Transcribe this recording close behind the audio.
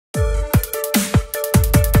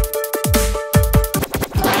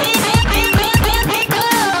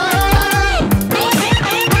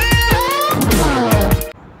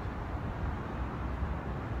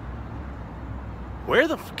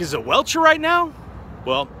fuck is a Welcher right now?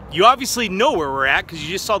 Well, you obviously know where we're at because you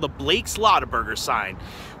just saw the Blake's Lotaburger sign.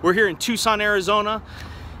 We're here in Tucson, Arizona,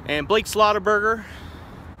 and Blake's Lotaburger.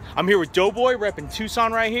 I'm here with Doughboy, repping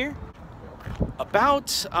Tucson right here.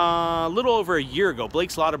 About a little over a year ago,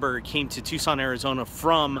 Blake's Lotaburger came to Tucson, Arizona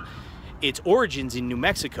from its origins in New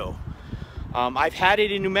Mexico. I've had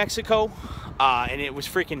it in New Mexico, and it was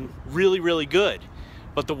freaking really, really good.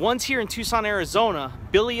 But the ones here in Tucson, Arizona,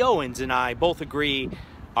 Billy Owens and I both agree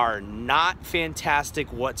are not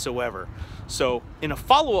fantastic whatsoever. So in a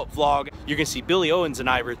follow-up vlog, you're gonna see Billy Owens and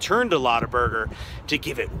I return to Lotaburger to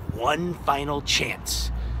give it one final chance.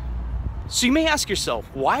 So you may ask yourself,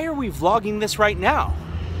 why are we vlogging this right now?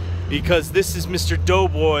 Because this is Mr.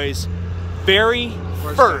 Doughboy's very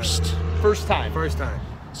first time.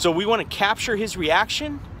 So we want to capture his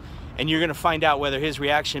reaction, and you're gonna find out whether his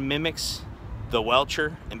reaction mimics the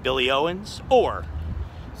Welcher and Billy Owens, or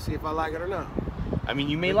see if I like it or not. I mean,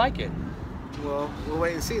 you may like it. Well, we'll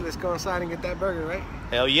wait and see. Let's go inside and get that burger, right?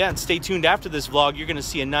 Hell yeah, and stay tuned after this vlog. You're gonna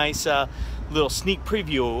see a nice little sneak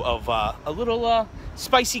preview of a little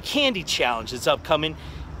spicy candy challenge that's upcoming,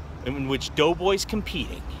 in which Doughboy's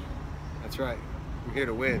competing. That's right. We're here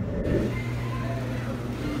to win.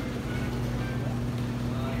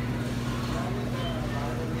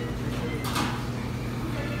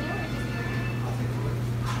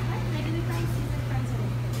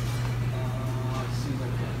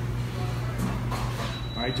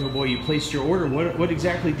 All right, Doughboy, you placed your order. What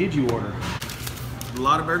exactly did you order?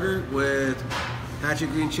 Lotaburger with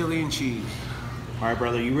hatchet green chili and cheese. All right,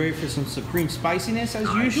 brother, you ready for some supreme spiciness as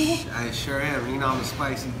usual? I sure am. You know, I'm a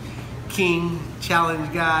spicy king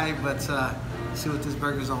challenge guy, but see what this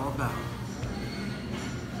burger's all about.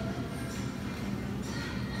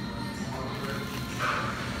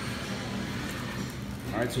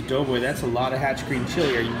 All right, so Doughboy, that's a lot of hatch green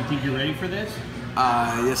chili. You think you're ready for this?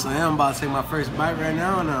 Yes, I am. I'm about to take my first bite right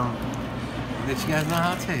now, and I'll let you guys know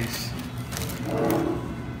how it tastes.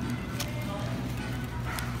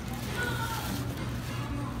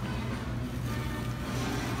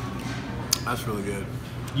 That's really good.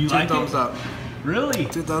 You like it? 2 thumbs up. Really?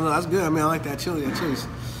 2 thumbs up. That's good. I mean, I like that chili.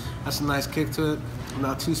 That's a nice kick to it.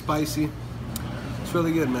 Not too spicy. It's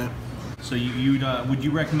really good, man. So would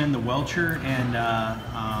you recommend the Welcher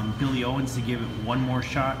and Billy Owens to give it one more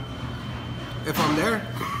shot? If I'm there?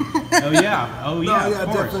 Oh yeah, oh yeah, No, yeah, of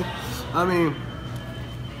course. definitely. I mean,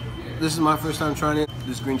 this is my first time trying it.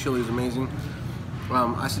 This green chili is amazing.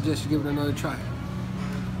 I suggest you give it another try.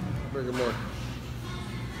 Burger more.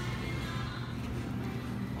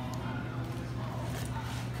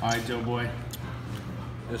 All right, Doughboy.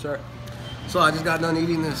 Yes, sir. So I just got done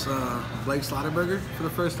eating this Blake's Lotaburger for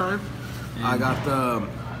the first time. I got the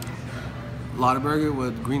Lotaburger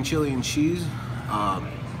with green chili and cheese.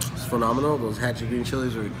 It's phenomenal. Those hatchet green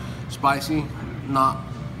chilies are spicy, not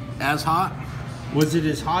as hot. Was it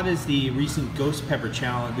as hot as the recent ghost pepper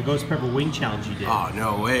challenge, the ghost pepper wing challenge you did? Oh,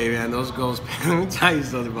 no way, man. Those ghost peppers, let me tell you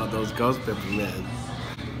something about those ghost peppers, man.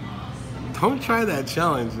 Don't try that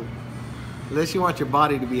challenge. Unless you want your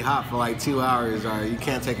body to be hot for like 2 hours, or you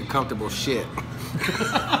can't take a comfortable shit.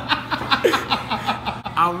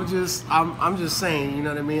 I'm just saying, you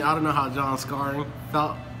know what I mean? I don't know how John Scarring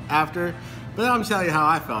felt after, but I'm telling you how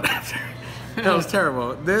I felt after. That was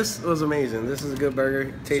terrible. This was amazing. This is a good burger.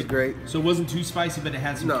 It tastes great. So it wasn't too spicy, but it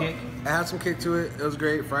had some kick? It had some kick to it. It was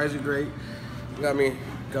great. Fries are great. Got me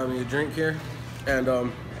a drink here. And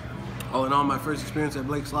all in all, my first experience at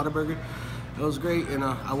Blake's Lotaburger, it was great, and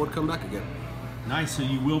I would come back again. Nice, so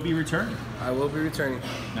you will be returning? I will be returning.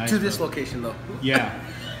 Nice, to this location, though. Yeah,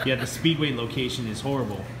 yeah, the Speedway location is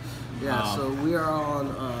horrible. Yeah, so we are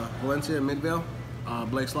on Valencia and Midvale,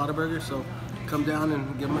 Blake's Lotaburger, so come down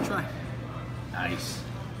and give them a try. Nice.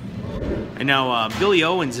 And now Billy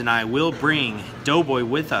Owens and I will bring Doughboy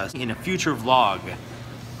with us in a future vlog.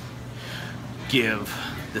 Give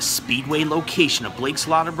the Speedway location of Blake's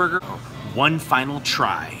Lotaburger one final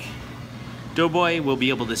try. Doughboy will be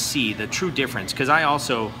able to see the true difference, because I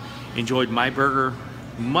also enjoyed my burger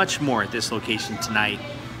much more at this location tonight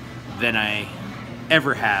than I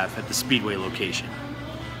ever have at the Speedway location.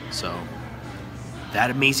 So that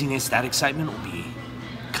amazingness, that excitement will be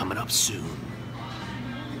coming up soon.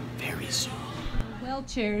 Very soon.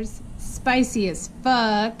 Welcher's Spicy as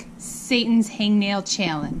Fuck Satan's Hangnail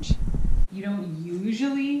Challenge. You don't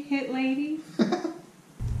usually hit ladies?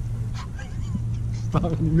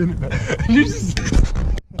 Stop in a minute. You just...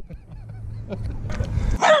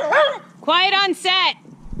 Quiet on set!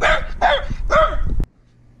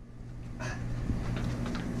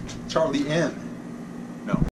 Charlie N.